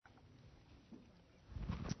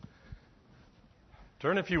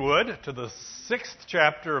Turn, if you would, to the 6th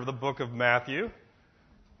chapter of the book of Matthew.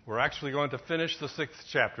 We're actually going to finish the 6th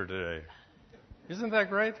chapter today. Isn't that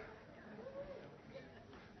great?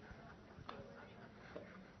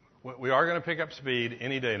 We are going to pick up speed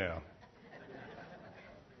any day now.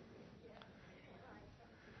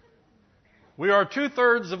 We are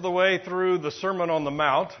 2/3 of the way through the Sermon on the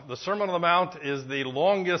Mount. The Sermon on the Mount is the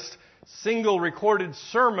longest single recorded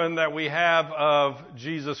sermon that we have of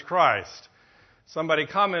Jesus Christ. Somebody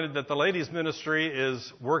commented that the ladies' ministry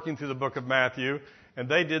is working through the book of Matthew, and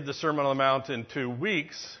they did the Sermon on the Mount in 2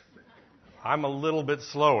 weeks. I'm a little bit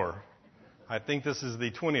slower. I think this is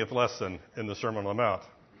the 20th lesson in the Sermon on the Mount.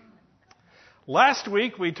 Last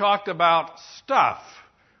week we talked about stuff.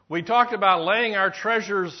 We talked about laying our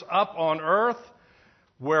treasures up on earth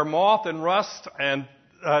where moth and rust and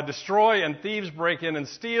destroy and thieves break in and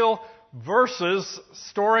steal versus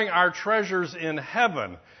storing our treasures in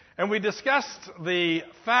heaven. And we discussed the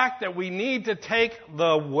fact that we need to take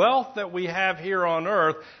the wealth that we have here on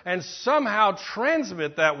earth and somehow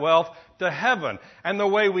transmit that wealth to heaven. And the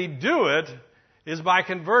way we do it is by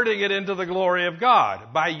converting it into the glory of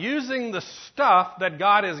God, by using the stuff that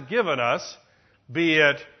God has given us, be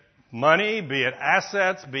it money, be it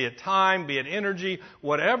assets, be it time, be it energy,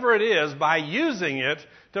 whatever it is, by using it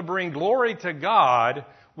to bring glory to God,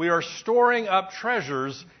 we are storing up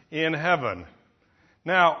treasures in heaven.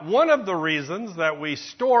 Now, one of the reasons that we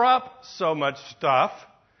store up so much stuff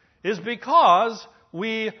is because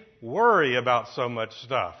we worry about so much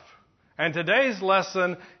stuff. And today's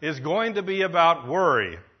lesson is going to be about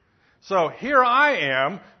worry. So here I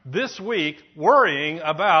am this week worrying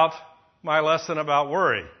about my lesson about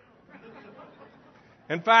worry.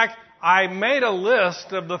 In fact, I made a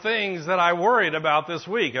list of the things that I worried about this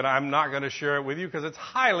week, and I'm not going to share it with you because it's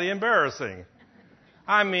highly embarrassing.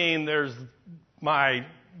 I mean, there's my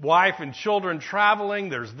wife and children traveling,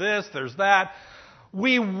 there's this, there's that.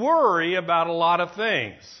 We worry about a lot of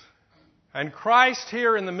things. And Christ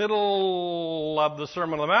here in the middle of the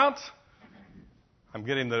Sermon on the Mount, I'm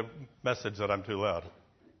getting the message that I'm too loud.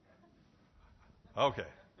 Okay,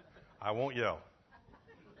 I won't yell.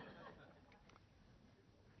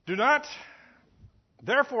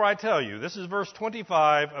 Therefore I tell you, this is verse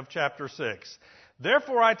 25 of chapter 6.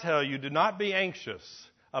 Therefore I tell you, do not be anxious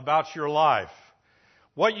about your life,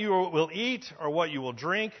 what you will eat or what you will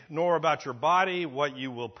drink, nor about your body, what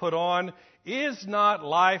you will put on. Is not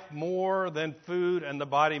life more than food and the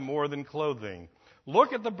body more than clothing?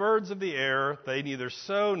 Look at the birds of the air. They neither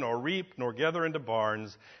sow nor reap nor gather into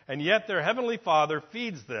barns, and yet their heavenly Father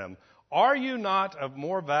feeds them. Are you not of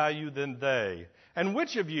more value than they? And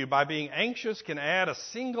which of you, by being anxious, can add a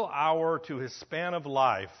single hour to his span of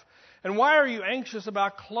life? And why are you anxious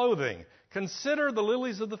about clothing? Consider the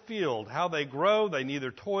lilies of the field, how they grow, they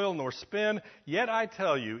neither toil nor spin. Yet I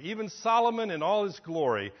tell you, even Solomon in all his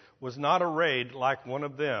glory was not arrayed like one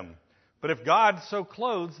of them. But if God so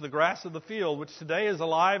clothes the grass of the field, which today is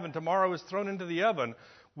alive and tomorrow is thrown into the oven,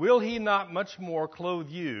 will he not much more clothe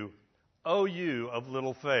you, O you of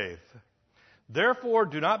little faith? Therefore,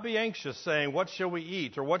 do not be anxious, saying, what shall we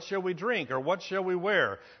eat, or what shall we drink, or what shall we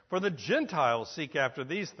wear? For the Gentiles seek after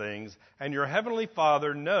these things, and your heavenly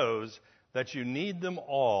Father knows that you need them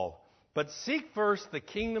all. But seek first the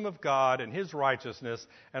kingdom of God and his righteousness,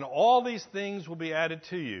 and all these things will be added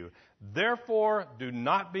to you. Therefore, do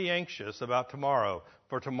not be anxious about tomorrow,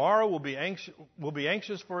 for tomorrow will be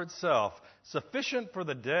anxious for itself. Sufficient for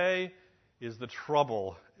the day is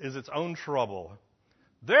its own trouble.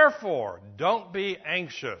 Therefore, don't be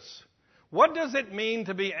anxious. What does it mean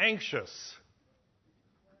to be anxious?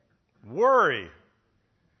 Worry.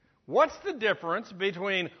 What's the difference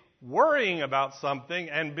between worrying about something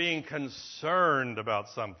and being concerned about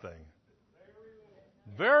something?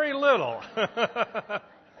 Very little.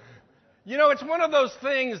 You know, it's one of those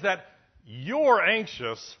things that you're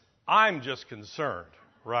anxious, I'm just concerned,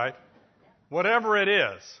 right? Whatever it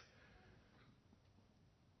is.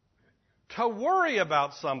 To worry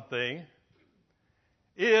about something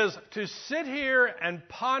is to sit here and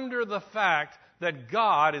ponder the fact that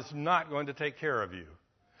God is not going to take care of you.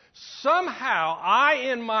 Somehow,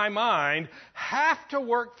 I, in my mind, have to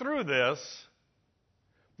work through this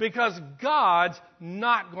because God's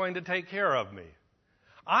not going to take care of me.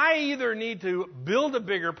 I either need to build a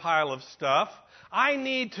bigger pile of stuff, I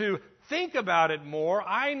need to think about it more,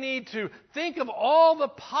 I need to think of all the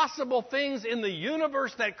possible things in the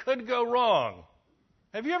universe that could go wrong.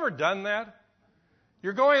 Have you ever done that?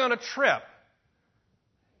 You're going on a trip.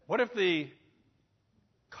 What if the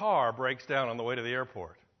car breaks down on the way to the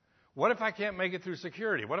airport? What if I can't make it through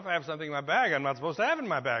security? What if I have something in my bag I'm not supposed to have in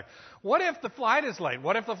my bag? What if the flight is late?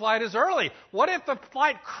 What if the flight is early? What if the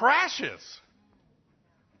flight crashes?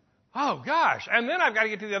 Oh, gosh. And then I've got to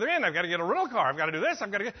get to the other end. I've got to get a rental car. I've got to do this.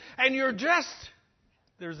 And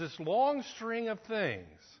there's this long string of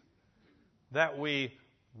things that we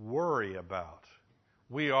worry about.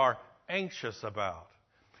 We are anxious about.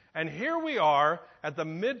 And here we are at the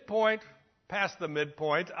midpoint, past the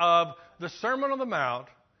midpoint of the Sermon on the Mount,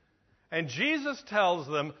 and Jesus tells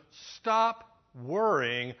them, stop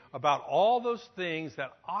worrying about all those things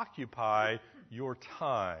that occupy your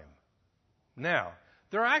time. Now,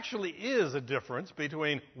 there actually is a difference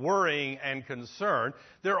between worrying and concern.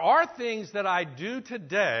 There are things that I do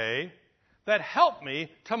today that help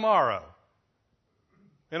me tomorrow.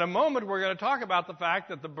 In a moment, we're going to talk about the fact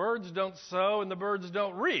that the birds don't sow and the birds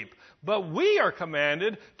don't reap. But we are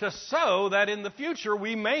commanded to sow that in the future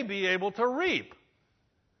we may be able to reap.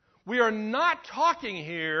 We are not talking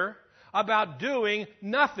here about doing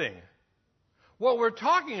nothing. What we're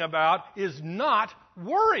talking about is not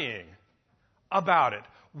worrying about it.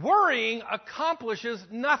 Worrying accomplishes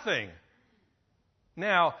nothing.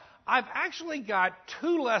 Now, I've actually got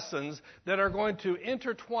two lessons that are going to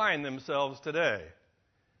intertwine themselves today.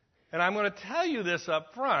 And I'm going to tell you this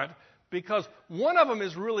up front because one of them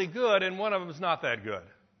is really good and one of them is not that good.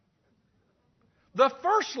 The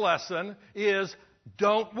first lesson is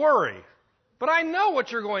don't worry. But I know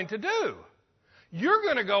what you're going to do. You're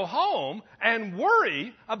going to go home and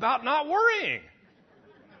worry about not worrying.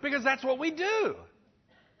 Because that's what we do.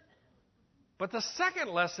 But the second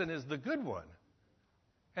lesson is the good one.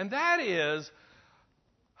 And that is,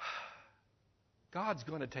 God's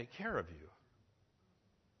going to take care of you.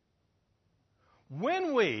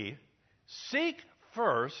 When we seek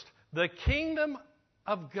first the kingdom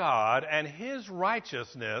of God and His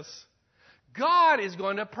righteousness, God is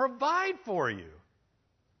going to provide for you.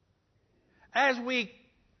 As we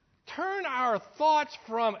turn our thoughts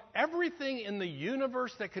from everything in the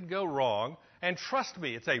universe that could go wrong, and trust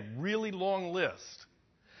me, it's a really long list.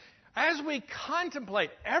 As we contemplate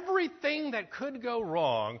everything that could go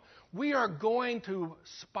wrong, we are going to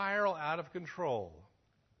spiral out of control.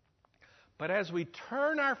 But as we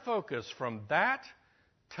turn our focus from that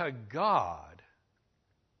to God,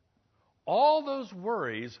 all those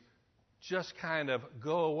worries just kind of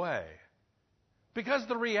go away. Because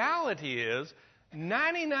the reality is,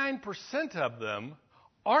 99% of them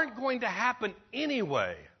aren't going to happen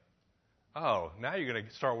anyway. Oh, now you're going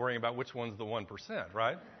to start worrying about which one's the 1%,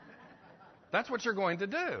 right? That's what you're going to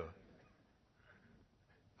do.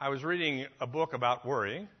 I was reading a book about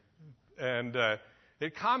worrying, and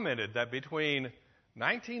it commented that between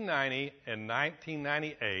 1990 and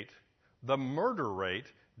 1998, the murder rate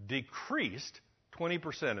decreased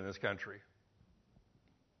 20% in this country.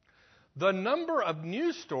 The number of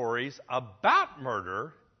news stories about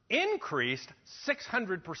murder increased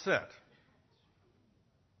 600%.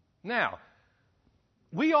 Now,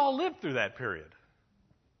 we all lived through that period.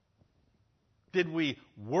 Did we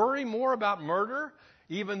worry more about murder,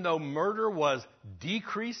 even though murder was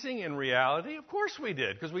decreasing in reality? Of course we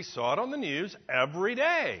did, because we saw it on the news every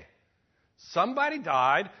day. Somebody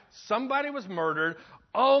died, somebody was murdered.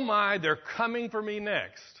 Oh my, they're coming for me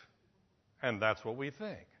next. And that's what we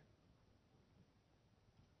think.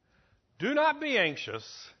 Do not be anxious.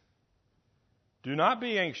 Do not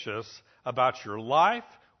be anxious about your life,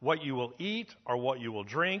 what you will eat or what you will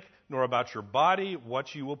drink, nor about your body,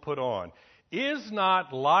 what you will put on. Is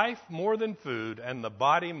not life more than food, and the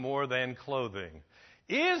body more than clothing?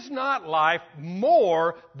 Is not life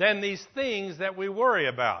more than these things that we worry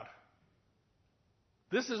about?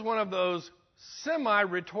 This is one of those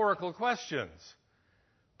semi-rhetorical questions.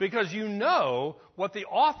 Because you know what the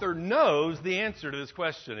author knows the answer to this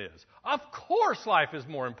question is. Of course life is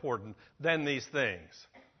more important than these things.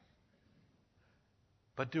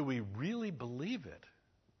 But do we really believe it?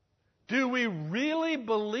 Do we really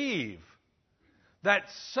believe that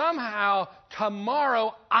somehow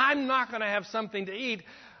tomorrow I'm not going to have something to eat?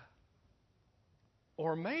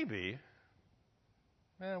 Or maybe,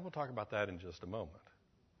 we'll talk about that in just a moment.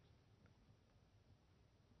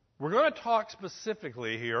 We're going to talk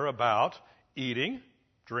specifically here about eating,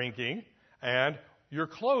 drinking, and your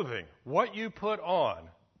clothing, what you put on.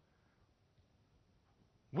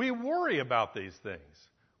 We worry about these things.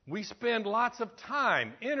 We spend lots of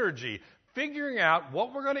time, energy, figuring out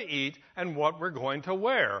what we're going to eat and what we're going to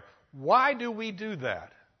wear. Why do we do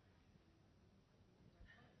that?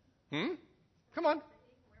 Come on.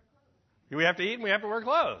 We have to eat and we have to wear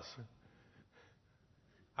clothes.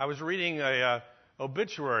 I was reading a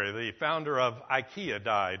obituary. The founder of IKEA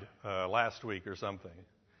died last week or something.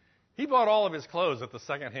 He bought all of his clothes at the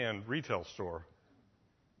secondhand retail store.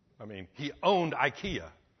 I mean, he owned IKEA.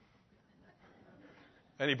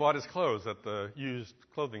 And he bought his clothes at the used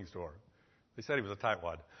clothing store. They said he was a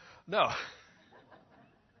tightwad. No.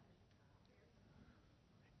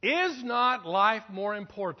 Is not life more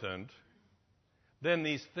important than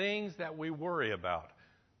these things that we worry about?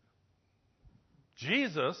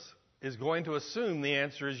 Jesus is going to assume the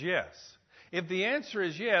answer is yes. If the answer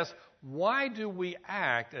is yes, why do we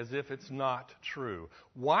act as if it's not true?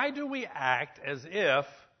 Why do we act as if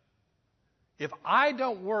I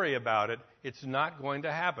don't worry about it, it's not going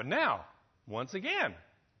to happen? Now, once again,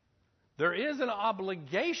 there is an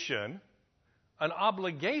obligation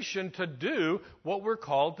to do what we're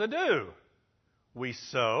called to do. We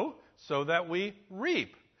sow so that we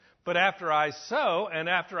reap. But after I sow and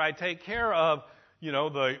after I take care of,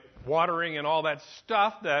 the watering and all that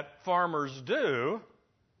stuff that farmers do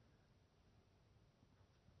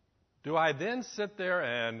I then sit there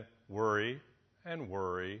and worry and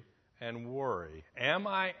worry and worry? Am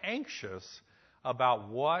I anxious about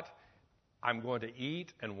what I'm going to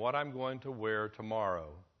eat and what I'm going to wear tomorrow?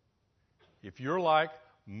 If you're like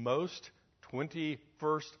most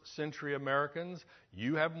 21st century Americans,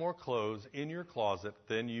 you have more clothes in your closet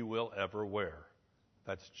than you will ever wear.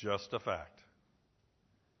 That's just a fact.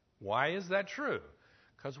 Why is that true?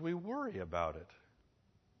 Because we worry about it.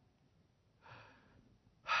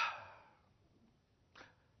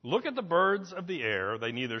 Look at the birds of the air.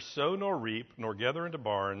 They neither sow nor reap nor gather into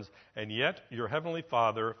barns, and yet your heavenly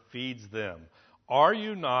Father feeds them. Are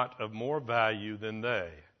you not of more value than they?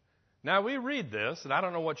 Now we read this, and I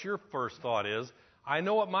don't know what your first thought is. I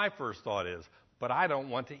know what my first thought is, but I don't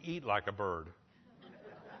want to eat like a bird.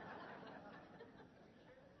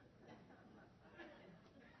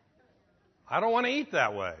 I don't want to eat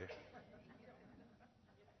that way.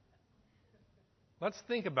 Let's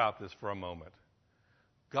think about this for a moment.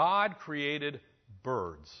 God created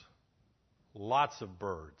birds, lots of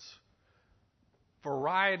birds,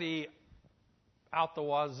 variety out the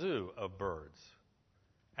wazoo of birds.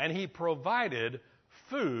 And He provided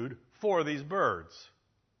food for these birds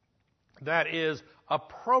that is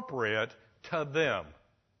appropriate to them.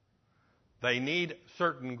 They need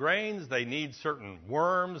certain grains, they need certain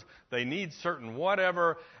worms, they need certain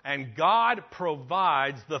whatever, and God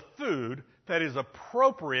provides the food that is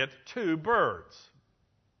appropriate to birds.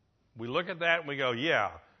 We look at that and we go,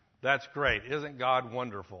 yeah, that's great. Isn't God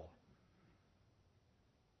wonderful?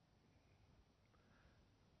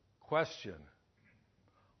 Question: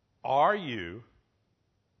 are you,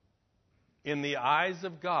 in the eyes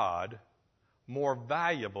of God, more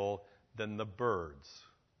valuable than the birds?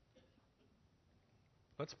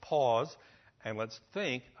 Let's pause and let's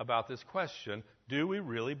think about this question. Do we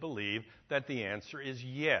really believe that the answer is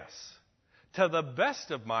yes? To the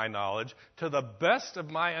best of my knowledge, to the best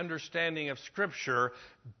of my understanding of Scripture,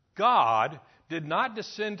 God did not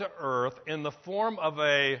descend to earth in the form of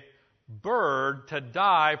a bird to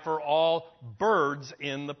die for all birds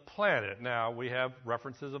in the planet. Now, we have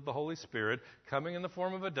references of the Holy Spirit coming in the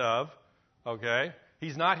form of a dove, okay?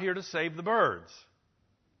 He's not here to save the birds.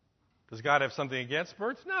 Does God have something against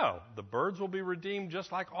birds? No. The birds will be redeemed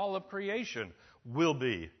just like all of creation will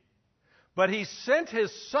be. But He sent His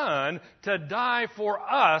Son to die for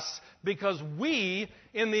us because we,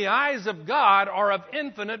 in the eyes of God, are of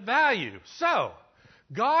infinite value. So,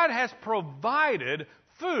 God has provided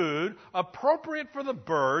food appropriate for the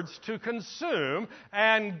birds to consume,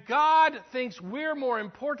 and God thinks we're more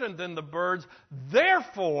important than the birds.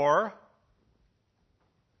 Therefore,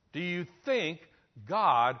 do you think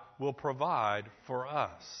God will provide for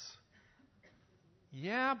us?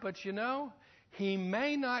 Yeah, but He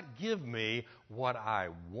may not give me what I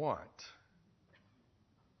want.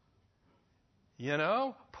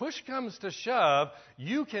 Push comes to shove,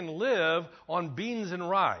 you can live on beans and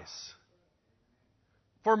rice.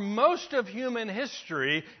 For most of human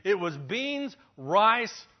history, it was beans,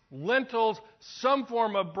 rice, lentils, some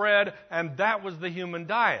form of bread, and that was the human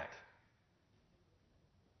diet.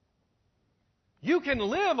 You can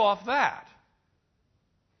live off that,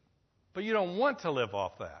 but you don't want to live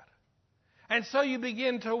off that. And so you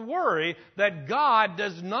begin to worry that God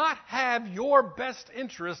does not have your best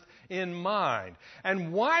interest in mind.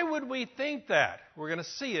 And why would we think that? We're going to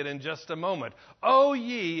see it in just a moment. O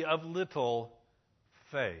ye of little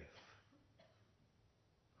faith.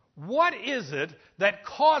 What is it that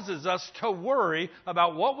causes us to worry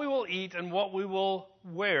about what we will eat and what we will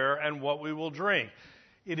wear and what we will drink?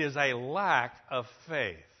 It is a lack of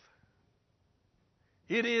faith.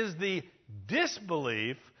 It is the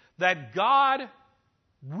disbelief that God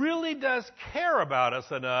really does care about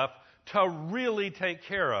us enough to really take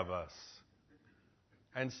care of us.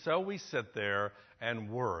 And so we sit there and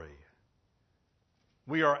worry.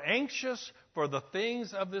 We are anxious for the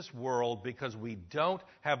things of this world because we don't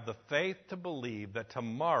have the faith to believe that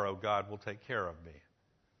tomorrow God will take care of me.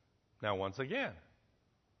 Now, once again,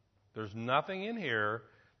 there's nothing in here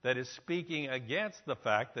that is speaking against the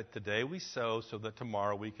fact that today we sow so that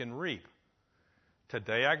tomorrow we can reap.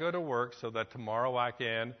 Today I go to work so that tomorrow I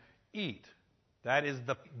can eat. That is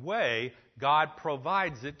the way God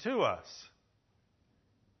provides it to us.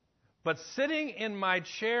 But sitting in my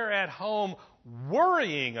chair at home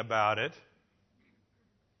worrying about it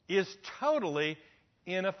is totally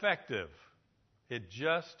ineffective. It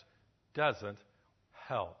just doesn't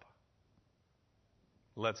help.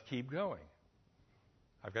 Let's keep going.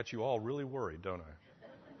 I've got you all really worried, don't I?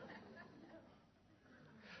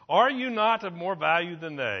 Are you not of more value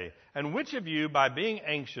than they? And which of you, by being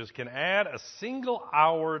anxious, can add a single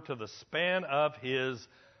hour to the span of his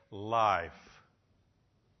life?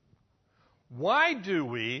 Why do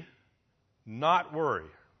we not worry?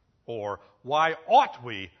 Or why ought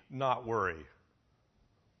we not worry?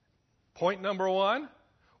 Point number one,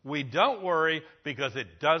 we don't worry because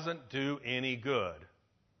it doesn't do any good.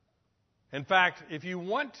 In fact, if you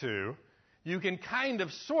want to, you can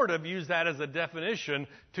sort of use that as a definition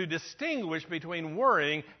to distinguish between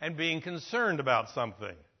worrying and being concerned about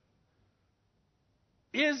something.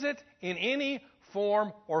 Is it in any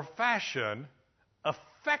form or fashion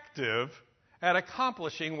effective at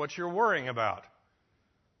accomplishing what you're worrying about?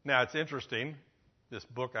 Now, it's interesting. This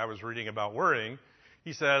book I was reading about worrying,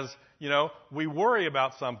 he says, we worry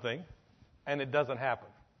about something and it doesn't happen,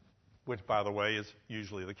 which, by the way, is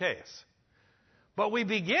usually the case. But we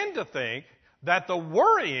begin to think that the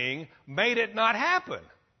worrying made it not happen,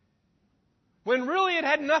 when really it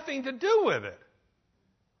had nothing to do with it.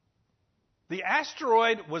 The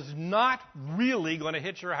asteroid was not really going to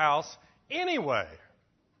hit your house anyway.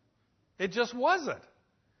 It just wasn't.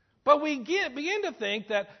 But we begin to think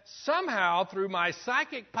that somehow through my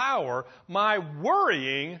psychic power, my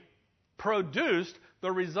worrying produced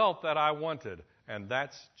the result that I wanted. And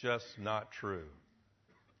that's just not true.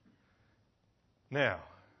 Now,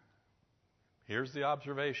 here's the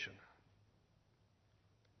observation.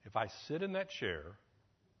 If I sit in that chair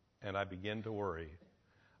and I begin to worry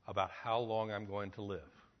about how long I'm going to live,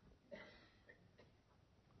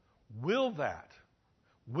 will that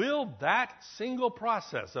single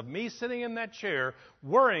process of me sitting in that chair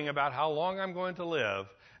worrying about how long I'm going to live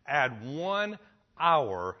add 1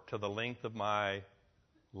 hour to the length of my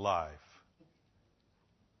life?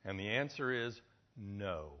 And the answer is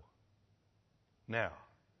no. Now,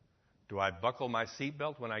 do I buckle my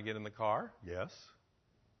seatbelt when I get in the car? Yes.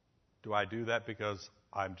 Do I do that because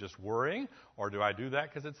I'm just worrying, or do I do that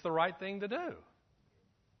because it's the right thing to do?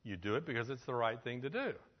 You do it because it's the right thing to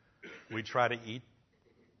do. We try to eat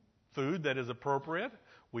food that is appropriate.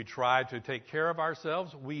 We try to take care of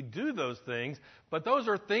ourselves. We do those things, but those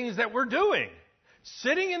are things that we're doing.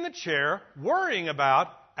 Sitting in the chair, worrying about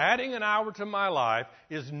adding an hour to my life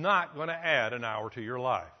is not going to add an hour to your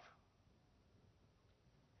life.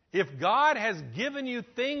 If God has given you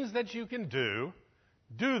things that you can do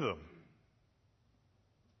them.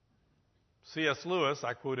 C.S. Lewis,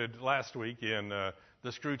 I quoted last week in the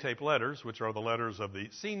Screwtape Letters, which are the letters of the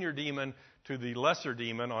senior demon to the lesser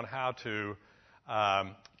demon on how to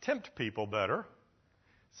tempt people better,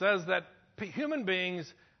 says that human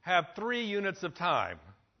beings have 3 units of time.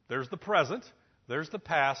 There's the present, there's the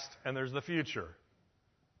past, and there's the future.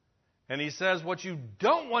 And he says what you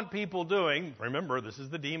don't want people doing, remember, this is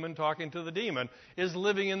the demon talking to the demon, is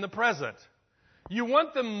living in the present. You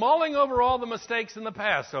want them mulling over all the mistakes in the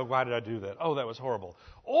past. Oh, why did I do that? Oh, that was horrible.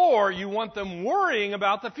 Or you want them worrying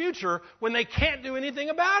about the future when they can't do anything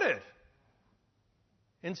about it.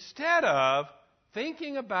 Instead of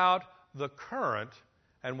thinking about the current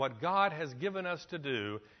and what God has given us to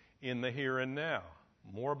do in the here and now.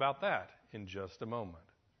 More about that in just a moment.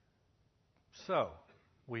 So,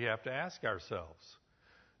 we have to ask ourselves,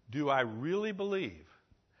 do I really believe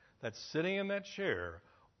that sitting in that chair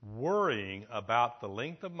worrying about the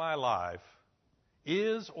length of my life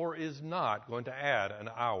is or is not going to add an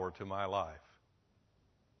hour to my life?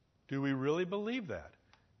 Do we really believe that?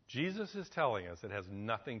 Jesus is telling us it has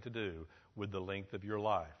nothing to do with the length of your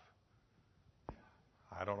life.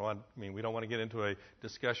 We don't want to get into a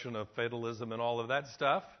discussion of fatalism and all of that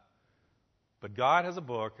stuff, but God has a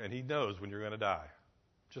book and He knows when you're going to die.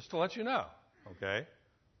 Just to let you know, okay?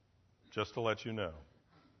 Just to let you know.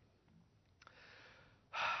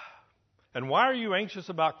 And why are you anxious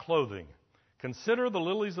about clothing? Consider the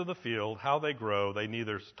lilies of the field, how they grow. They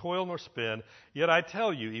neither toil nor spin. Yet I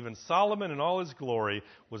tell you, even Solomon in all his glory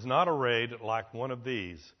was not arrayed like one of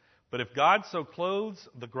these. But if God so clothes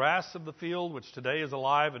the grass of the field, which today is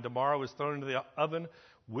alive and tomorrow is thrown into the oven,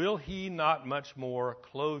 will he not much more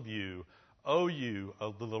clothe you, O you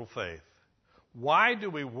of the little faith? Why do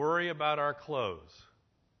we worry about our clothes?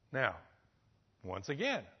 Now, once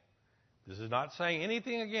again, this is not saying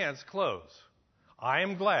anything against clothes. I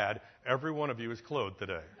am glad every one of you is clothed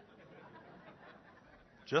today.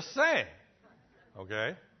 Just saying.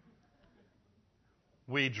 Okay?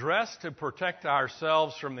 We dress to protect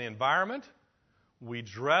ourselves from the environment. We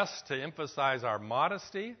dress to emphasize our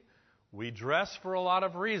modesty. We dress for a lot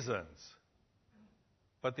of reasons.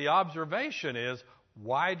 But the observation is,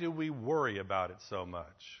 why do we worry about it so much?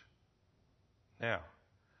 Now,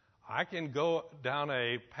 I can go down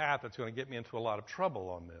a path that's going to get me into a lot of trouble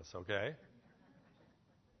on this, okay?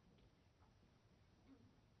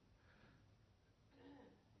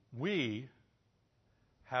 We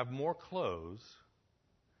have more clothes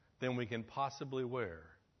than we can possibly wear.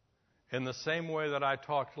 In the same way that I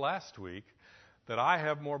talked last week, that I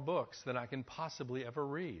have more books than I can possibly ever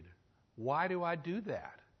read. Why do I do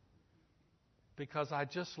that? Because I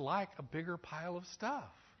just like a bigger pile of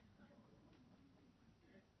stuff.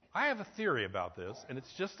 I have a theory about this, and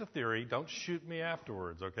it's just a theory. Don't shoot me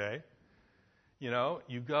afterwards, okay? You know,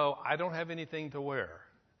 you go, I don't have anything to wear.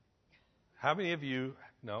 How many of you,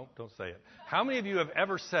 no, don't say it. How many of you have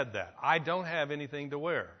ever said that? I don't have anything to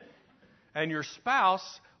wear. And your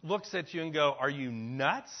spouse looks at you and go, are you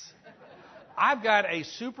nuts? I've got a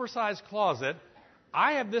supersized closet.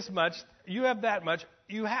 I have this much. You have that much.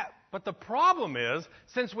 But the problem is,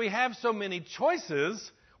 since we have so many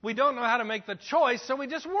choices, we don't know how to make the choice, so we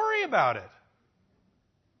just worry about it.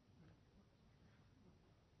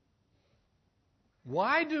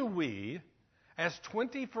 Why do we, as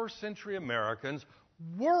 21st century Americans,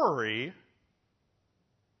 worry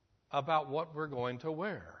about what we're going to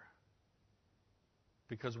wear?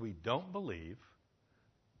 Because we don't believe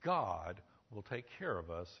God will take care of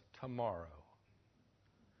us tomorrow.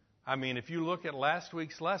 I mean, if you look at last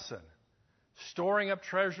week's lesson, storing up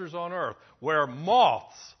treasures on earth, where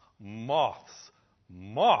moths.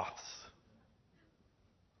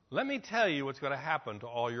 Let me tell you what's going to happen to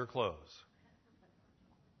all your clothes.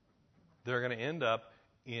 They're going to end up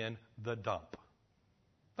in the dump.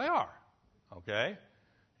 They are, okay?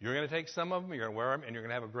 You're going to take some of them, you're going to wear them, and you're going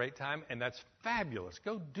to have a great time, and that's fabulous.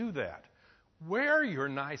 Go do that. Wear your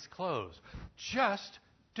nice clothes. Just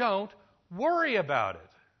don't worry about it.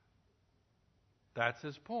 That's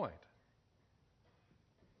his point.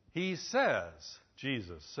 He says,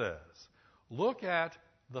 Jesus says, look at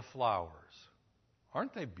the flowers.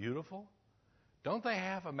 Aren't they beautiful? Don't they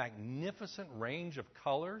have a magnificent range of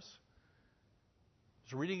colors?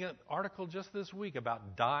 I was reading an article just this week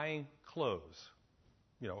about dyeing clothes,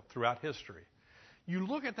 throughout history. You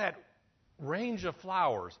look at that range of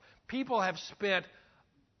flowers. People have spent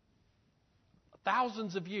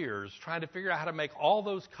thousands of years trying to figure out how to make all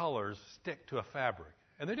those colors stick to a fabric.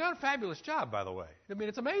 And they've done a fabulous job, by the way. I mean,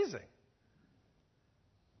 it's amazing.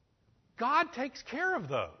 God takes care of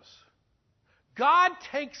those. God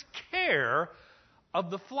takes care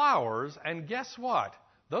of the flowers, and guess what?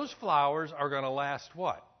 Those flowers are going to last,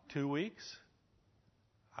 2 weeks?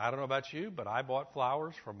 I don't know about you, but I bought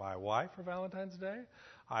flowers for my wife for Valentine's Day.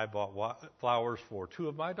 I bought flowers for 2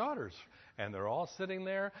 of my daughters, and they're all sitting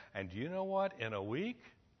there, and do you know what? In a week,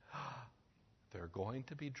 they're going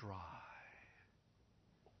to be dry.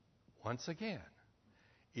 Once again,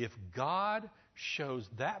 if God shows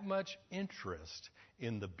that much interest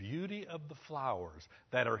in the beauty of the flowers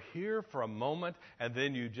that are here for a moment, and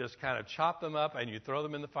then you just kind of chop them up and you throw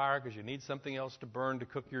them in the fire because you need something else to burn to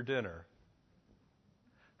cook your dinner,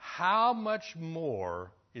 how much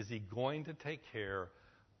more is he going to take care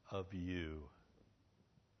of you?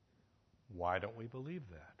 Why don't we believe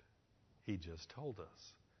that? He just told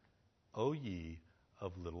us, O ye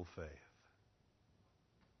of little faith.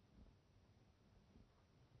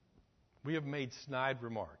 We have made snide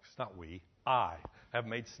remarks, not we, I have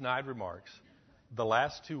made snide remarks the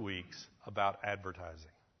last 2 weeks about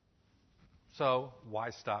advertising. So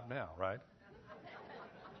why stop now, right?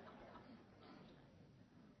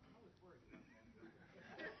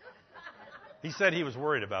 He said he was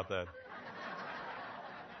worried about that.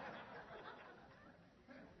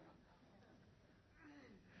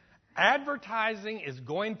 Advertising is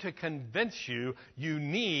going to convince you you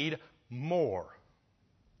need more.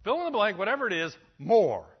 Fill in the blank, whatever it is,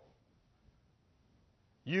 more.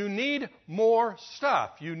 You need more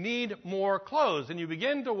stuff. You need more clothes. And you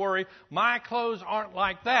begin to worry, my clothes aren't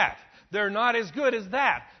like that. They're not as good as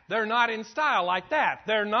that. They're not in style like that.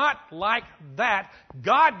 They're not like that.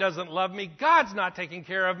 God doesn't love me. God's not taking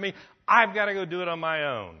care of me. I've got to go do it on my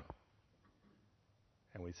own.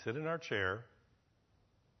 And we sit in our chair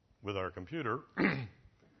with our computer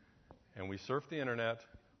and we surf the internet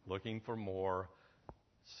looking for more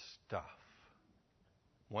stuff.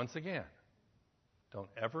 Once again, don't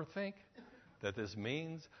ever think that this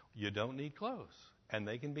means you don't need clothes, and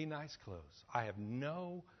they can be nice clothes. I have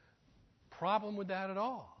no problem with that at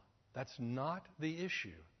all. That's not the issue.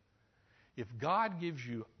 If God gives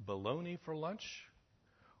you bologna for lunch,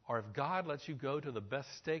 or if God lets you go to the best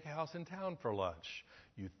steakhouse in town for lunch,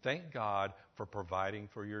 you thank God for providing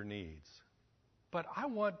for your needs. But I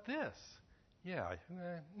want this. Yeah,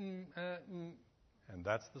 and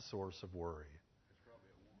that's the source of worry.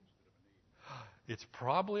 It's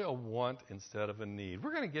probably a want instead of a need.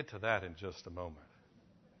 We're going to get to that in just a moment.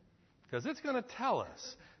 Because it's going to tell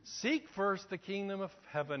us, seek first the kingdom of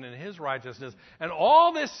heaven and his righteousness, and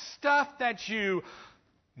all this stuff that you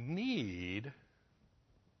need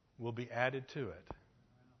will be added to it.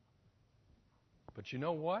 But you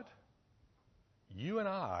know what? You and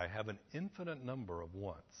I have an infinite number of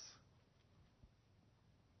wants.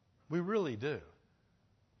 We really do.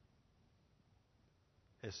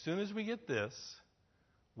 As soon as we get this,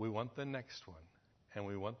 we want the next one, and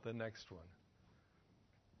we want the next one.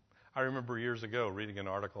 I remember years ago reading an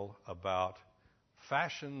article about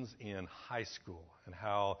fashions in high school and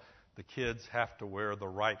how the kids have to wear the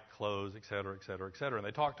right clothes, et cetera, et cetera, et cetera. And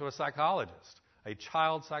they talked to a psychologist, a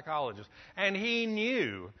child psychologist, and he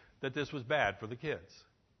knew that this was bad for the kids.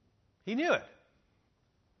 He knew it.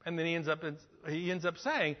 And then he ends up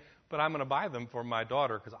saying, but I'm going to buy them for my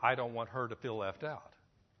daughter because I don't want her to feel left out.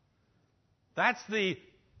 That's the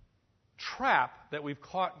trap that we've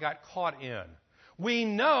got caught in. We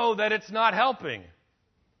know that it's not helping.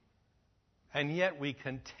 And yet we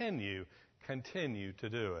continue to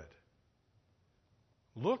do it.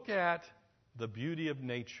 Look at the beauty of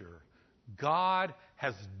nature. God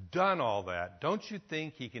has done all that. Don't you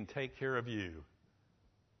think he can take care of you?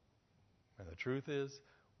 And the truth is,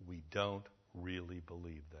 we don't really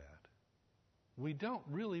believe that. We don't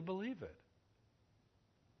really believe it.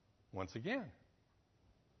 Once again,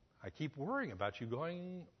 I keep worrying about you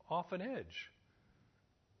going off an edge.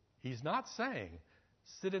 He's not saying,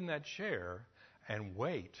 sit in that chair and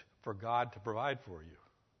wait for God to provide for you.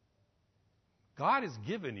 God has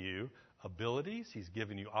given you abilities. He's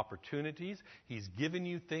given you opportunities. He's given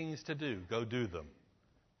you things to do. Go do them.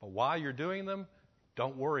 But while you're doing them,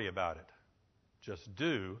 don't worry about it. Just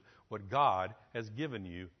do what God has given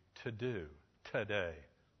you to do today.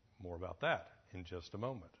 More about that in just a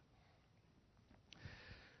moment.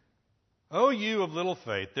 O you of little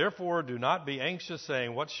faith, therefore do not be anxious,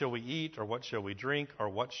 saying, what shall we eat, or what shall we drink, or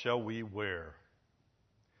what shall we wear?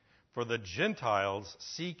 For the Gentiles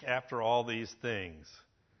seek after all these things.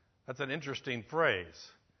 That's an interesting phrase.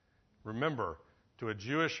 Remember, to a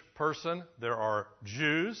Jewish person, there are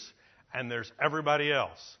Jews, and there's everybody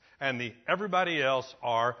else. And the everybody else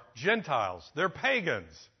are Gentiles. They're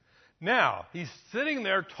pagans. Now, he's sitting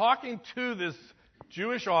there talking to this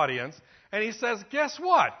Jewish audience, and he says, guess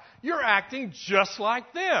what? You're acting just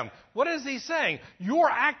like them. What is he saying? You're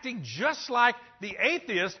acting just like the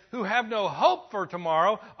atheists who have no hope for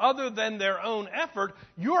tomorrow other than their own effort.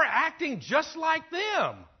 You're acting just like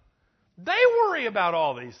them. They worry about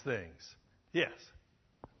all these things. Yes.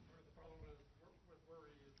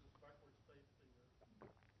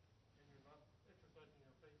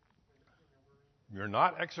 You're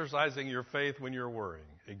not exercising your faith when you're worrying.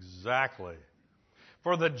 Exactly.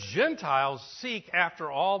 For the Gentiles seek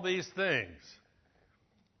after all these things.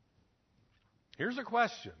 Here's a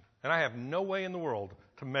question, and I have no way in the world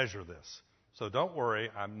to measure this. So don't worry,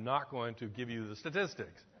 I'm not going to give you the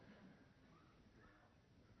statistics.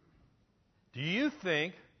 Do you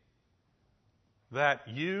think that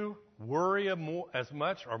you worry as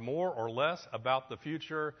much or more or less about the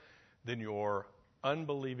future than your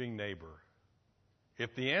unbelieving neighbor?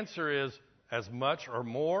 If the answer is as much or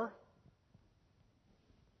more,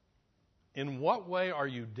 in what way are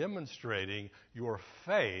you demonstrating your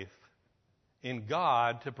faith in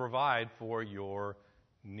God to provide for your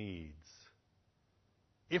needs?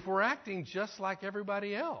 If we're acting just like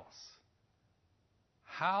everybody else,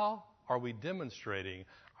 how are we demonstrating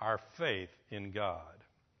our faith in God?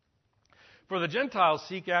 For the Gentiles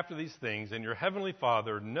seek after these things, and your heavenly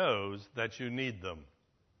Father knows that you need them.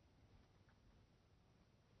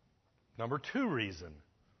 Number 2 reason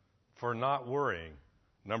for not worrying.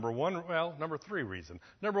 Number 3 reason.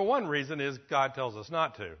 Number 1 reason is God tells us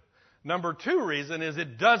not to. Number 2 reason is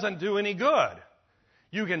it doesn't do any good.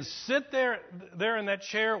 You can sit there in that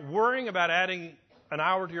chair worrying about adding an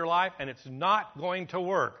hour to your life, and it's not going to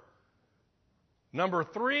work. Number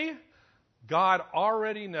 3, God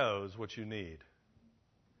already knows what you need.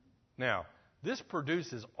 Now, this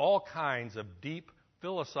produces all kinds of deep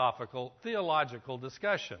philosophical, theological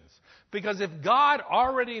discussions. Because if God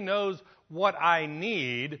already knows what I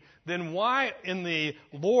need, then why in the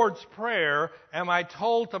Lord's Prayer am I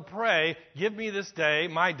told to pray, give me this day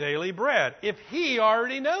my daily bread, if He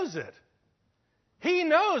already knows it? He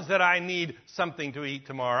knows that I need something to eat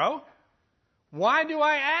tomorrow. Why do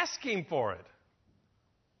I ask Him for it?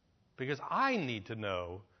 Because I need to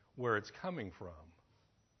know where it's coming from.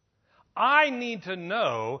 I need to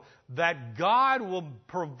know that God will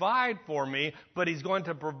provide for me, but He's going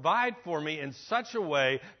to provide for me in such a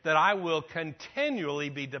way that I will continually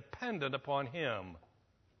be dependent upon Him.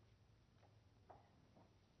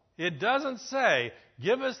 It doesn't say,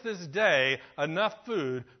 give us this day enough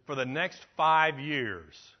food for the next 5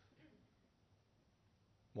 years.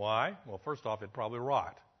 Why? Well, first off, it'd probably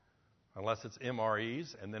rot. Unless it's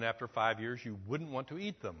MREs, and then after 5 years, you wouldn't want to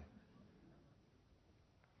eat them.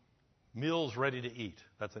 Meals ready to eat.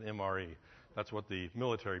 That's an MRE. That's what the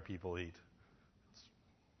military people eat.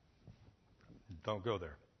 Don't go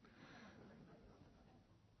there.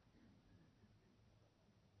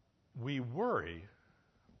 We worry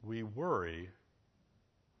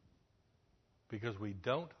because we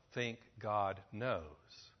don't think God knows.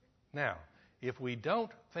 Now, if we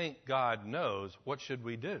don't think God knows, what should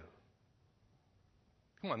we do?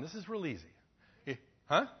 Come on, this is real easy.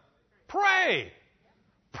 Huh? Pray!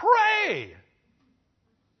 Pray!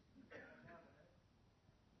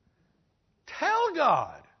 Tell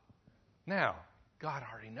God. Now, God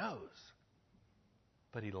already knows,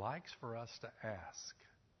 but He likes for us to ask.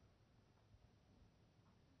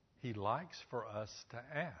 He likes for us to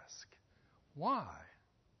ask. Why?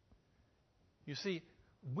 You see,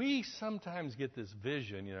 we sometimes get this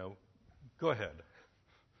vision, Go ahead.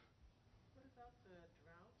 What about the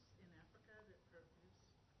droughts in Africa that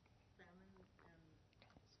produce famine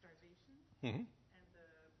and starvation? Mm-hmm. And the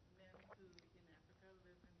men who in Africa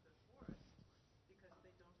live in the forest because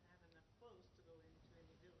they don't have enough clothes to go into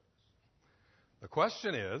any village? The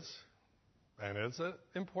question is, and it's an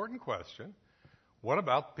important question, what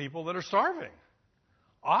about people that are starving?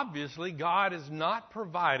 Obviously, God is not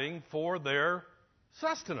providing for their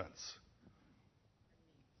sustenance.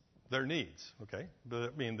 Their needs, okay?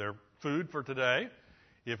 Their food for today.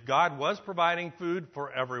 If God was providing food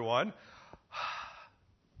for everyone,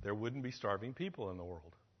 there wouldn't be starving people in the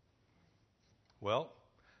world. Well,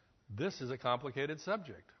 this is a complicated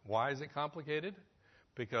subject. Why is it complicated?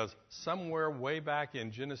 Because somewhere way back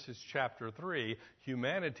in Genesis chapter 3,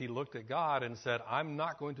 humanity looked at God and said, I'm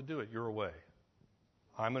not going to do it your way.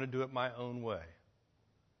 I'm going to do it my own way.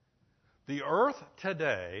 The earth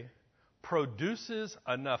today produces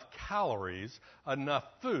enough calories, enough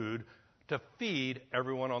food to feed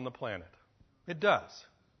everyone on the planet. It does.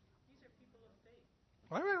 These are people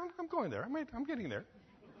of faith. I'm going there. I'm getting there.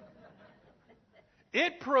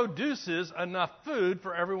 It produces enough food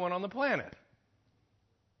for everyone on the planet.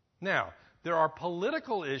 Now, there are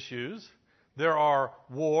political issues, there are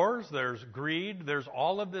wars, there's greed, there's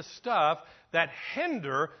all of this stuff that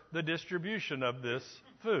hinder the distribution of this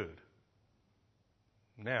food.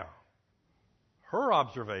 Now, her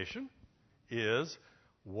observation is,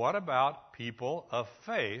 what about people of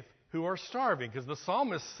faith who are starving? Because the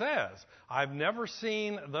psalmist says, I've never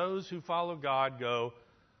seen those who follow God go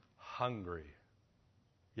hungry.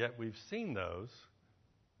 Yet we've seen those.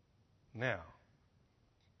 Now,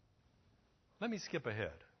 let me skip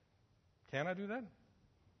ahead. Can I do that?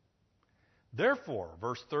 Therefore,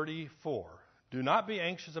 verse 34, do not be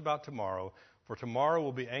anxious about tomorrow, for tomorrow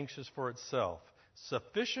will be anxious for itself.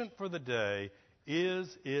 Sufficient for the day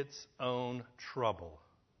is its own trouble.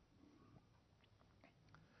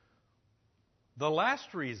 The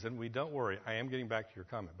last reason we don't worry, I am getting back to your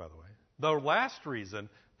comment, by the way. The last reason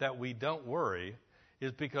that we don't worry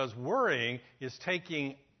is because worrying is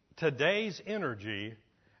taking today's energy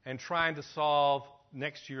and trying to solve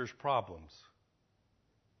next year's problems.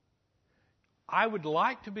 I would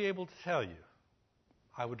like to be able to tell you,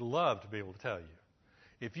 I would love to be able to tell you,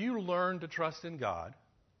 if you learn to trust in God,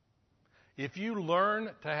 if you learn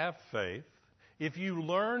to have faith, if you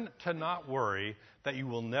learn to not worry, that you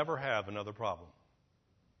will never have another problem.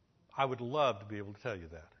 I would love to be able to tell you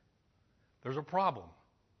that. There's a problem.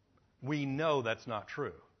 We know that's not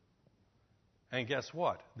true. And guess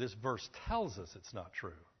what? This verse tells us it's not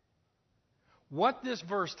true. What this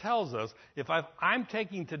verse tells us, if I'm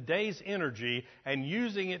taking today's energy and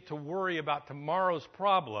using it to worry about tomorrow's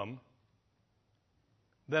problem,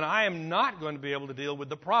 then I am not going to be able to deal with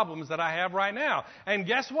the problems that I have right now. And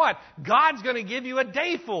guess what? God's going to give you a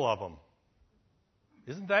day full of them.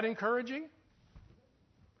 Isn't that encouraging?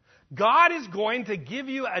 God is going to give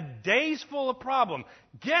you a day's full of problem.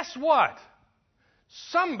 Guess what?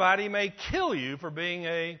 Somebody may kill you for being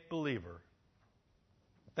a believer.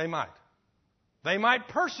 They might. They might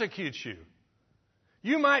persecute you.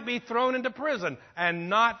 You might be thrown into prison and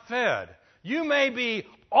not fed.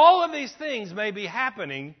 All of these things may be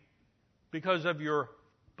happening because of your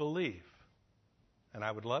belief. And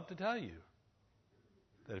I would love to tell you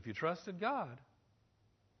that if you trusted God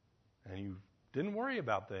and you didn't worry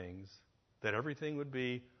about things, that everything would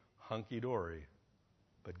be hunky-dory.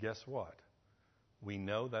 But guess what? We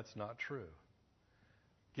know that's not true.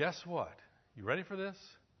 Guess what? You ready for this?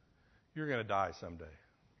 You're going to die someday.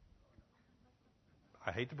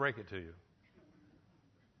 I hate to break it to you.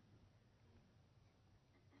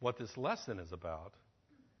 What this lesson is about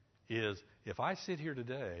is if I sit here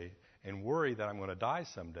today and worry that I'm going to die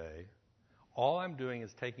someday, all I'm doing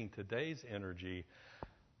is taking today's energy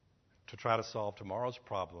to try to solve tomorrow's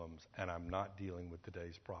problems, and I'm not dealing with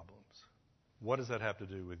today's problems. What does that have to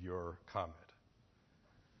do with your comment?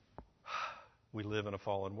 We live in a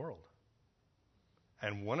fallen world.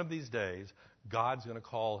 And one of these days, God's going to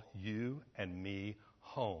call you and me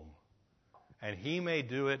home. And He may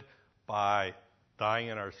do it by dying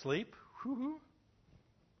in our sleep.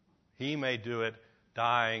 He may do it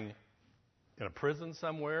dying in a prison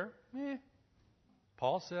somewhere.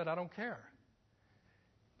 Paul said, I don't care.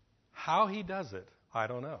 How He does it, I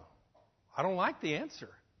don't know. I don't like the answer.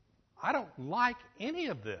 I don't like any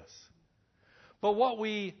of this. But what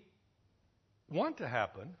we want to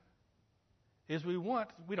happen is we do want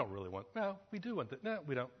that. No,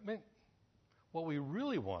 we don't. What we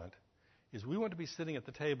really want is we want to be sitting at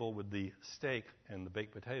the table with the steak and the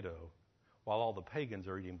baked potato while all the pagans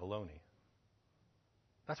are eating bologna.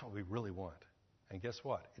 That's what we really want. And guess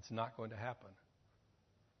what? It's not going to happen.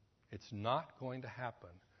 It's not going to happen.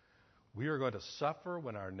 We are going to suffer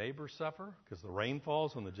when our neighbors suffer because the rain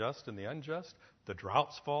falls on the just and the unjust. The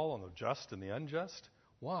droughts fall on the just and the unjust.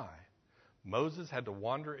 Why? Moses had to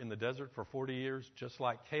wander in the desert for 40 years just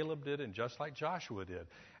like Caleb did and just like Joshua did.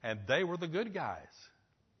 And they were the good guys.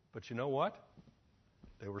 But you know what?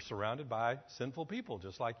 They were surrounded by sinful people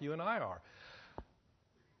just like you and I are.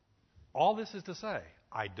 All this is to say,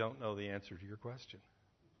 I don't know the answer to your question.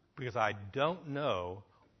 Because I don't know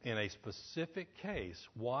in a specific case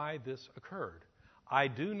why this occurred. I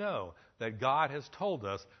do know that God has told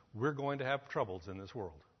us we're going to have troubles in this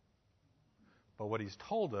world. But what He's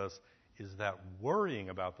told us is that worrying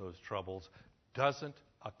about those troubles doesn't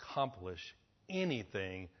accomplish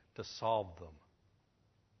anything to solve them.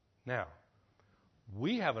 Now,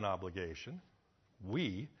 we have an obligation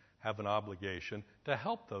to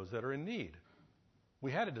help those that are in need.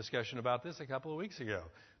 We had a discussion about this a couple of weeks ago.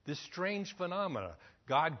 This strange phenomena.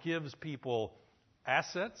 God gives people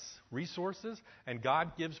assets, resources, and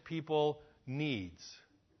God gives people needs.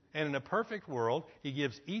 And in a perfect world, He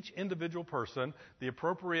gives each individual person the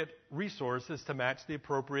appropriate resources to match the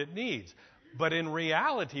appropriate needs. But in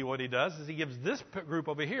reality, what He does is He gives this group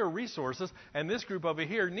over here resources and this group over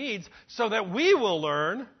here needs so that we will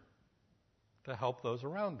learn to help those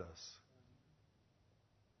around us.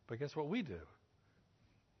 But guess what we do?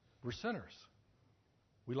 We're sinners.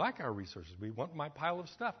 We like our resources. We want my pile of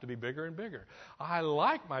stuff to be bigger and bigger. I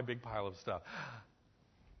like my big pile of stuff.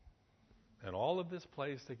 And all of this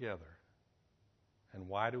plays together. And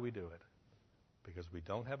why do we do it? Because we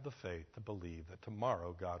don't have the faith to believe that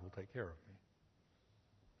tomorrow God will take care of me.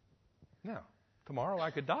 Now, tomorrow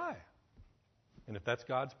I could die. And if that's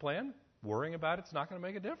God's plan, worrying about it's not going to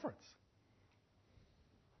make a difference.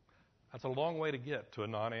 That's a long way to get to a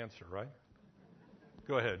non-answer, right?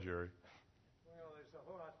 Go ahead, Jerry. Well, there's a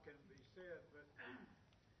whole lot can be said, but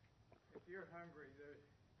if you're hungry, there's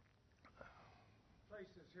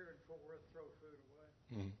places here in Fort Worth throw food away.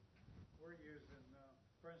 Mm-hmm. We're using,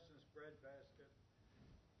 for instance, Breadbasket.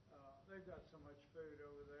 They've got so much food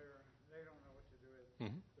over there, they don't know what to do with it.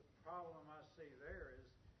 Mm-hmm. The problem I see there is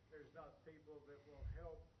there's not people that will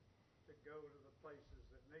help to go to the places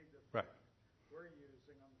that need the food. Right. We're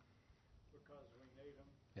using them because we need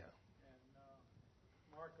them. Yeah. And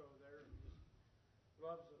Marco there just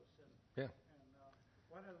loves us. And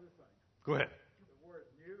one other thing. Go ahead. The word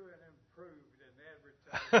new and improved in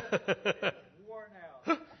advertising is worn out.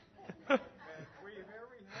 And we have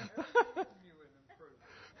everything new and improved.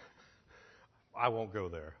 I won't go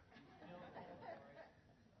there.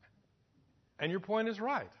 And your point is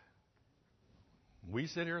right. We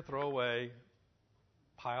sit here, throw away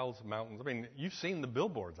piles, mountains. I mean, you've seen the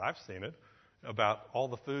billboards. I've seen it. about all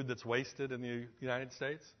the food that's wasted in the United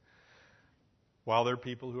States? While there are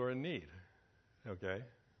people who are in need. Okay?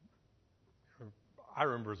 I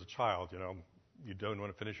remember as a child, you don't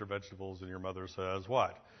want to finish your vegetables, and your mother says,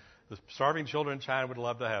 what? The starving children in China would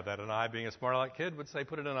love to have that, and I, being a smart-aleck kid, would say,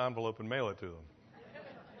 put it in an envelope and mail it to them.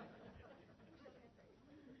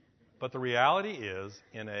 But the reality is,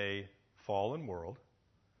 in a fallen world,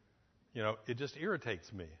 it just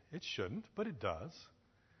irritates me. It shouldn't, but it does.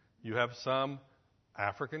 You have some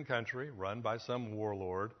African country run by some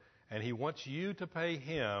warlord, and he wants you to pay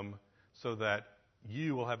him so that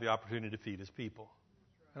you will have the opportunity to feed his people.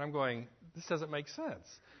 And I'm going, this doesn't make sense.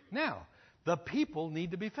 Now, the people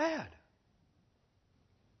need to be fed.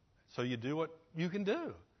 So you do what you can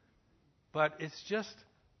do. But it's just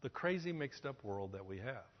the crazy mixed up world that we have.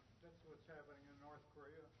 That's what's happening in North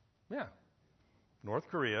Korea. Yeah. North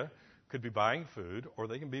Korea could be buying food, or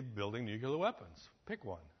they can be building nuclear weapons. Pick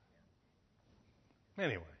one.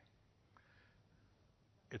 Anyway,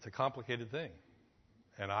 it's a complicated thing.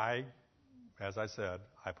 And as I said,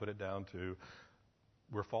 I put it down to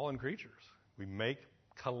we're fallen creatures. We make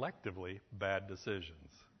collectively bad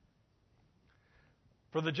decisions.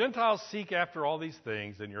 For the Gentiles seek after all these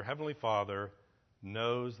things, and your heavenly Father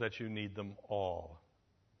knows that you need them all.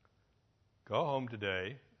 Go home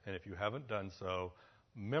today, and if you haven't done so,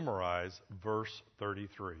 memorize verse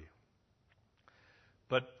 33.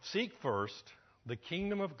 But seek first the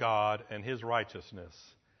kingdom of God and his righteousness,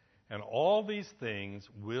 and all these things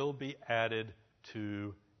will be added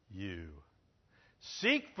to you.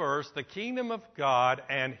 Seek first the kingdom of God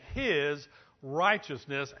and his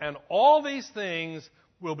righteousness, and all these things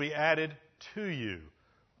will be added to you.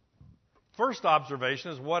 First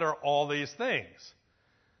observation is, what are all these things?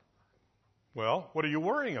 Well, what are you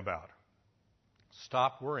worrying about?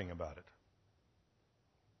 Stop worrying about it.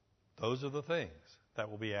 Those are the things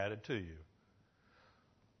that will be added to you.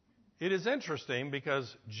 It is interesting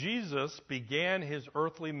because Jesus began his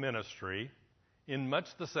earthly ministry in much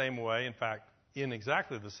the same way, in fact, in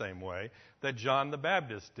exactly the same way that John the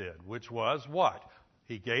Baptist did, which was what?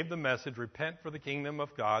 He gave the message, repent, for the kingdom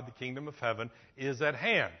of God, the kingdom of heaven is at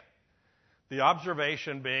hand. The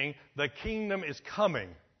observation being, the kingdom is coming.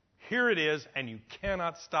 Here it is, and you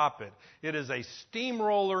cannot stop it. It is a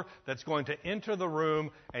steamroller that's going to enter the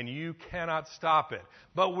room, and you cannot stop it.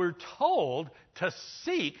 But we're told to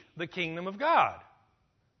seek the kingdom of God.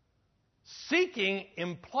 Seeking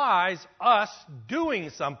implies us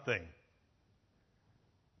doing something.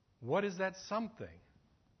 What is that something?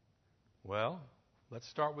 Well, let's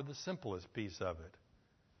start with the simplest piece of it.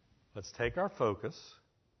 Let's take our focus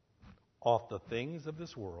off the things of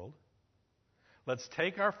this world. Let's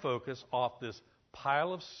take our focus off this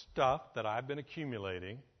pile of stuff that I've been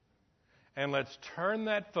accumulating, and let's turn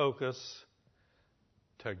that focus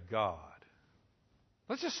to God.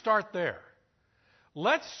 Let's just start there.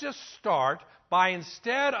 Let's just start by,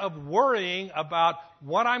 instead of worrying about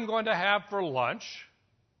what I'm going to have for lunch,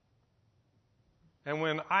 and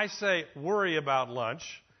when I say worry about lunch,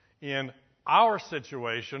 in our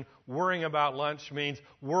situation, worrying about lunch means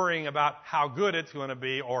worrying about how good it's going to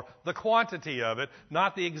be or the quantity of it,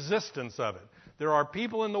 not the existence of it. There are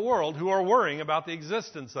people in the world who are worrying about the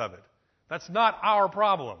existence of it. That's not our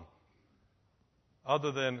problem,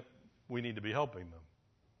 other than we need to be helping them.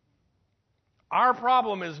 Our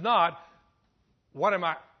problem is not, am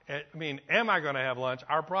I going to have lunch?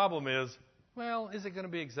 Our problem is, is it going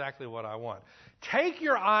to be exactly what I want? Take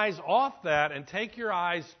your eyes off that and take your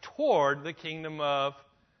eyes toward the kingdom of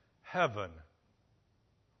heaven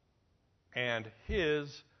and his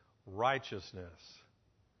righteousness.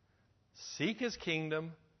 Seek his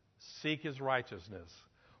kingdom, seek his righteousness.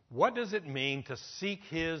 What does it mean to seek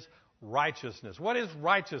his righteousness? What is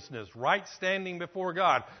righteousness? Right standing before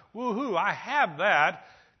God. Woohoo, I have that.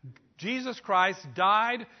 Jesus Christ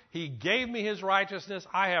died. He gave me his righteousness.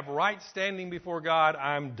 I have right standing before God.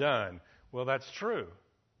 I'm done. Well, that's true.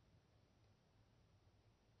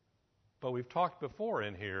 But we've talked before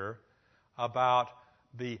in here about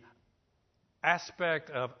the aspect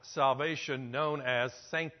of salvation known as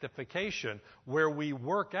sanctification, where we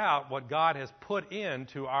work out what God has put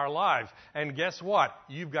into our lives. And guess what?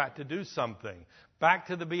 You've got to do something. Back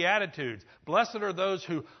to the Beatitudes. Blessed are those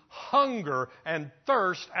who hunger and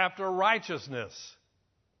thirst after righteousness,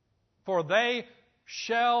 for they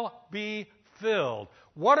shall be filled.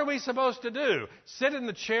 What are we supposed to do? Sit in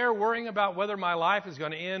the chair worrying about whether my life is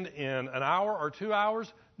going to end in an hour or 2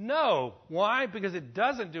 hours? No. Why? Because it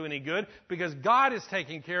doesn't do any good, because God is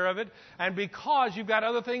taking care of it, and because you've got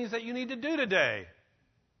other things that you need to do today.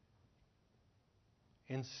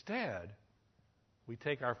 Instead, we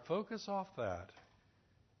take our focus off that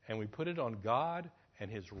and we put it on God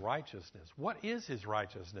and His righteousness. What is His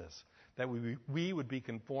righteousness? That we would be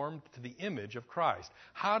conformed to the image of Christ.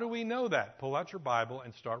 How do we know that? Pull out your Bible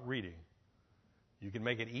and start reading. You can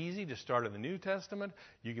make it easy to start in the New Testament.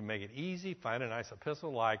 You can make it easy. Find a nice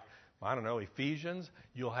epistle like, I don't know, Ephesians.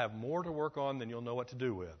 You'll have more to work on than you'll know what to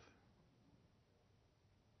do with.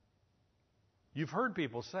 You've heard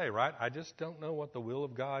people say, right, I just don't know what the will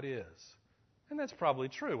of God is. And that's probably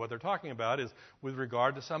true. What they're talking about is with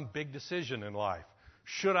regard to some big decision in life.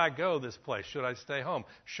 Should I go this place? Should I stay home?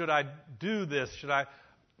 Should I do this?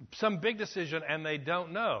 Some big decision, and they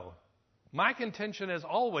don't know. My contention has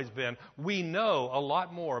always been we know a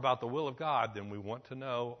lot more about the will of God than we want to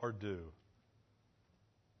know or do.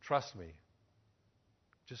 Trust me.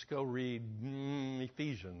 Just go read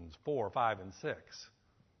Ephesians 4, 5, and 6.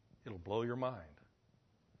 It'll blow your mind.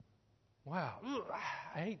 Wow.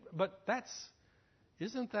 But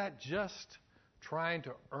isn't that just trying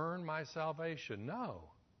to earn my salvation? No.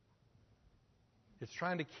 It's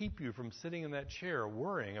trying to keep you from sitting in that chair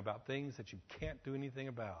worrying about things that you can't do anything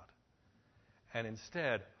about. And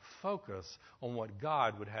instead, focus on what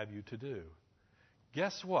God would have you to do.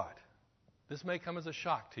 Guess what? This may come as a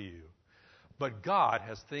shock to you, but God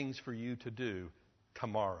has things for you to do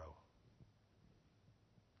tomorrow.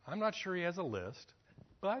 I'm not sure He has a list,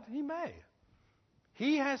 but He may.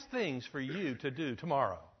 He has things for you to do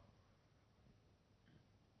tomorrow.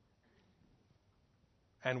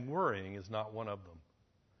 And worrying is not one of them.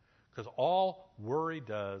 Because all worry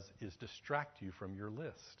does is distract you from your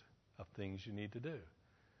list of things you need to do.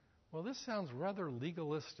 Well, this sounds rather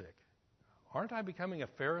legalistic. Aren't I becoming a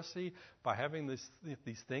Pharisee by having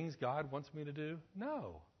these things God wants me to do?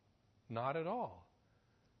 No, not at all.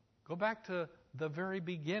 Go back to the very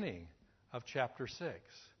beginning of chapter 6.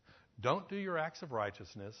 Don't do your acts of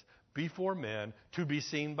righteousness before men to be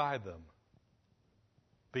seen by them.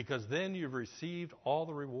 Because then you've received all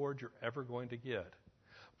the reward you're ever going to get.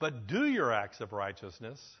 But do your acts of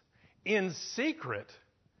righteousness in secret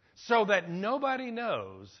so that nobody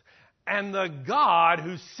knows, and the God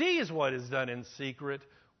who sees what is done in secret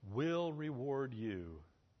will reward you.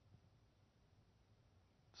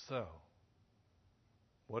 So,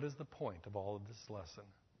 what is the point of all of this lesson?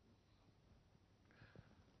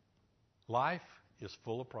 Life is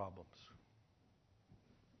full of problems.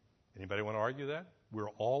 Anybody want to argue that? We're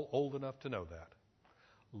all old enough to know that.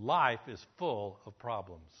 Life is full of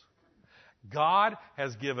problems. God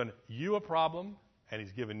has given you a problem, and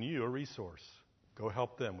He's given you a resource. Go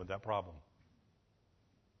help them with that problem.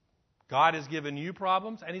 God has given you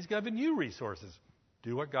problems, and He's given you resources.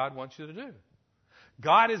 Do what God wants you to do.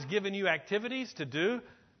 God has given you activities to do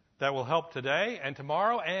that will help today and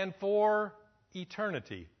tomorrow and for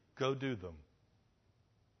eternity. Go do them.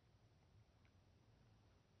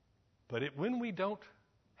 But when we don't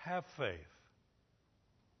have faith,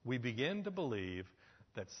 we begin to believe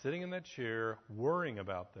that sitting in that chair worrying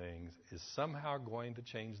about things is somehow going to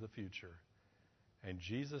change the future. And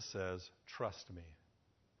Jesus says, trust me.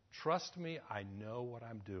 Trust me, I know what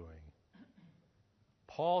I'm doing.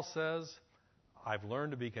 Paul says, I've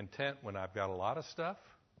learned to be content when I've got a lot of stuff,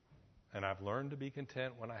 and I've learned to be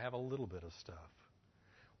content when I have a little bit of stuff.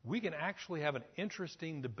 We can actually have an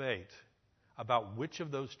interesting debate about which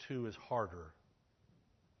of those two is harder.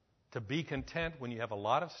 To be content when you have a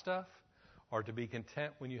lot of stuff, or to be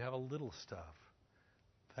content when you have a little stuff.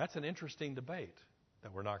 That's an interesting debate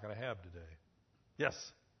that we're not going to have today. Yes?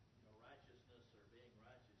 Righteousness or being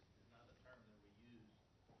righteous is not a term that we use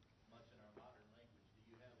much in our modern language.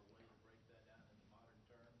 Do you have a way to break that down into modern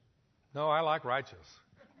terms? No, I like righteous.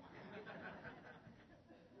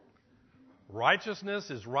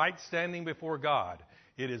 Righteousness is right standing before God.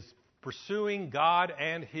 It is pursuing God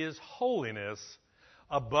and His holiness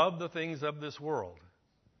above the things of this world.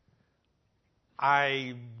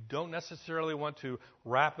 I don't necessarily want to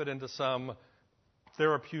wrap it into some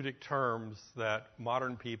therapeutic terms that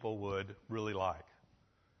modern people would really like.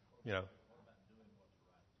 You know.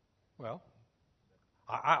 Well,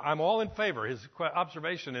 I'm all in favor. His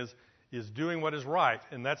observation is doing what is right,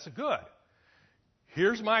 and that's good.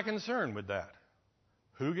 Here's my concern with that.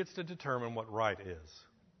 Who gets to determine what right is?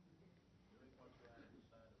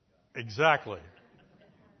 Exactly.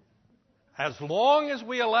 As long as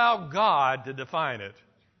we allow God to define it,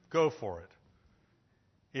 go for it.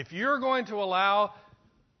 If you're going to allow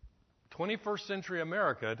 21st century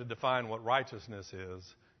America to define what righteousness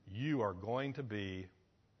is, you are going to be...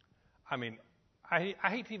 I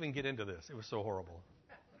hate to even get into this. It was so horrible.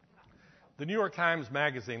 The New York Times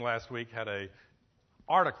Magazine last week had an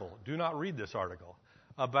article, do not read this article,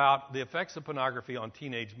 about the effects of pornography on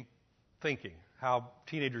teenage thinking, how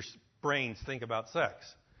teenagers' brains think about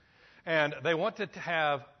sex. And they want to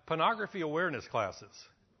have pornography awareness classes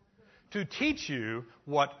to teach you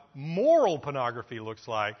what moral pornography looks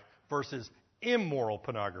like versus immoral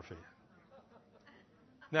pornography.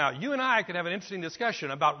 Now, you and I could have an interesting discussion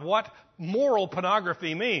about what moral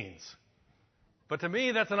pornography means. But to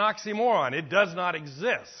me, that's an oxymoron. It does not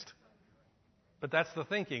exist. But that's the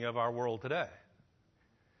thinking of our world today.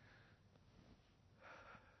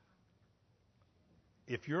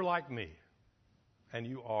 If you're like me, and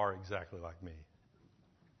you are exactly like me,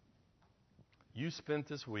 you spent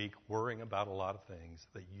this week worrying about a lot of things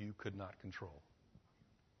that you could not control.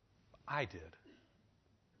 I did.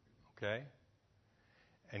 Okay?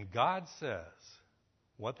 And God says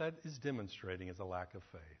what that is demonstrating is a lack of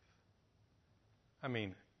faith. I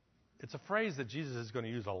mean, it's a phrase that Jesus is going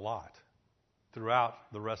to use a lot throughout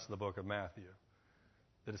the rest of the book of Matthew.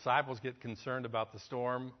 The disciples get concerned about the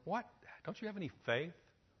storm. What? Don't you have any faith?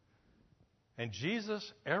 And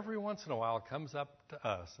Jesus, every once in a while, comes up to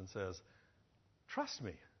us and says, trust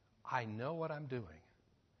me, I know what I'm doing.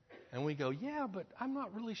 And we go, yeah, but I'm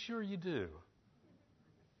not really sure you do.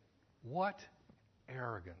 What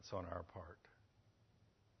arrogance on our part.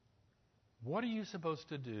 What are you supposed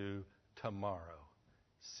to do tomorrow?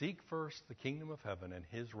 Seek first the kingdom of heaven and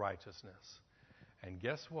his righteousness. And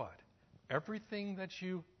guess what? Everything that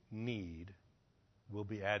you need will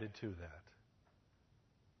be added to that.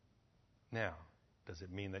 Now, does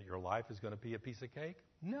it mean that your life is going to be a piece of cake?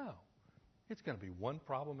 No. It's going to be one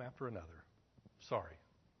problem after another. Sorry.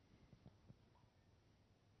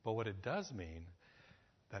 But what it does mean,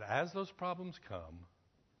 that as those problems come,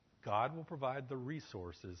 God will provide the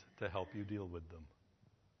resources to help you deal with them.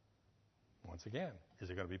 Once again, is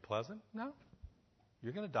it going to be pleasant? No.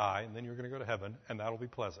 You're going to die, and then you're going to go to heaven, and that'll be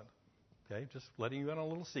pleasant. Okay? Just letting you in on a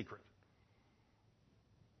little secret.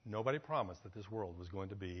 Nobody promised that this world was going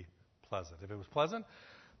to be pleasant. If it was pleasant,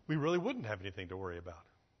 we really wouldn't have anything to worry about.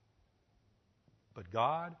 But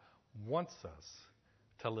God wants us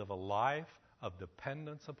to live a life of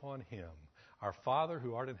dependence upon him. Our Father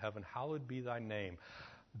who art in heaven, hallowed be thy name.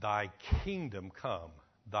 Thy kingdom come.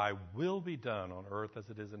 Thy will be done on earth as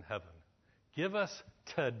it is in heaven. Give us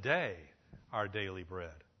today our daily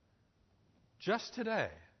bread. Just today.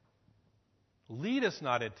 Lead us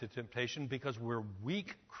not into temptation because we're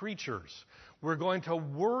weak creatures. We're going to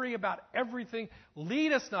worry about everything.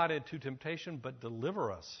 Lead us not into temptation, but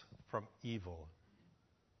deliver us from evil.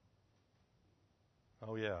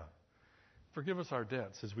 Oh, yeah. Forgive us our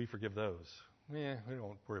debts as we forgive those. We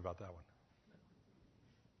don't worry about that one.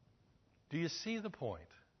 Do you see the point?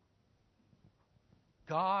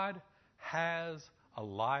 God has a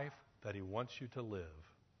life that he wants you to live.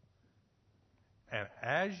 And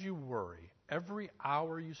as you worry, every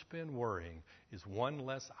hour you spend worrying is one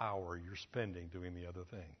less hour you're spending doing the other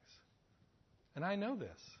things. And I know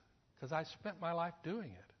this because I spent my life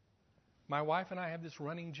doing it. My wife and I have this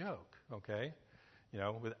running joke, okay? You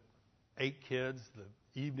know, with 8 kids,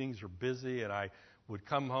 the evenings are busy, and I would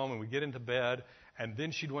come home and we'd get into bed, and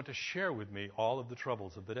then she'd want to share with me all of the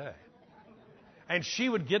troubles of the day. And she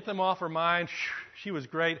would get them off her mind. She was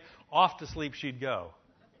great. Off to sleep she'd go.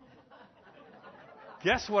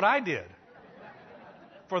 Guess what I did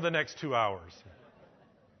for the next 2 hours?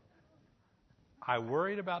 I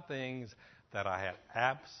worried about things that I had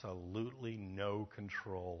absolutely no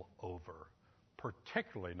control over,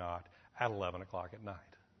 particularly not at 11 o'clock at night.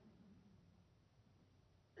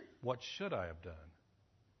 What should I have done?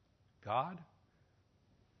 God,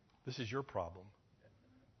 this is your problem.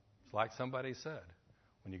 It's like somebody said,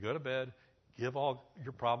 when you go to bed, give all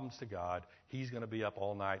your problems to God. He's going to be up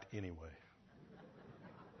all night anyway.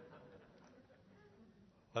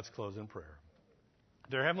 Let's close in prayer.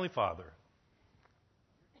 Dear Heavenly Father,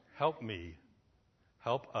 help me,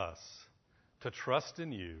 help us to trust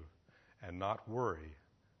in you and not worry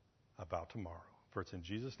about tomorrow. For it's in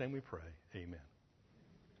Jesus' name we pray. Amen.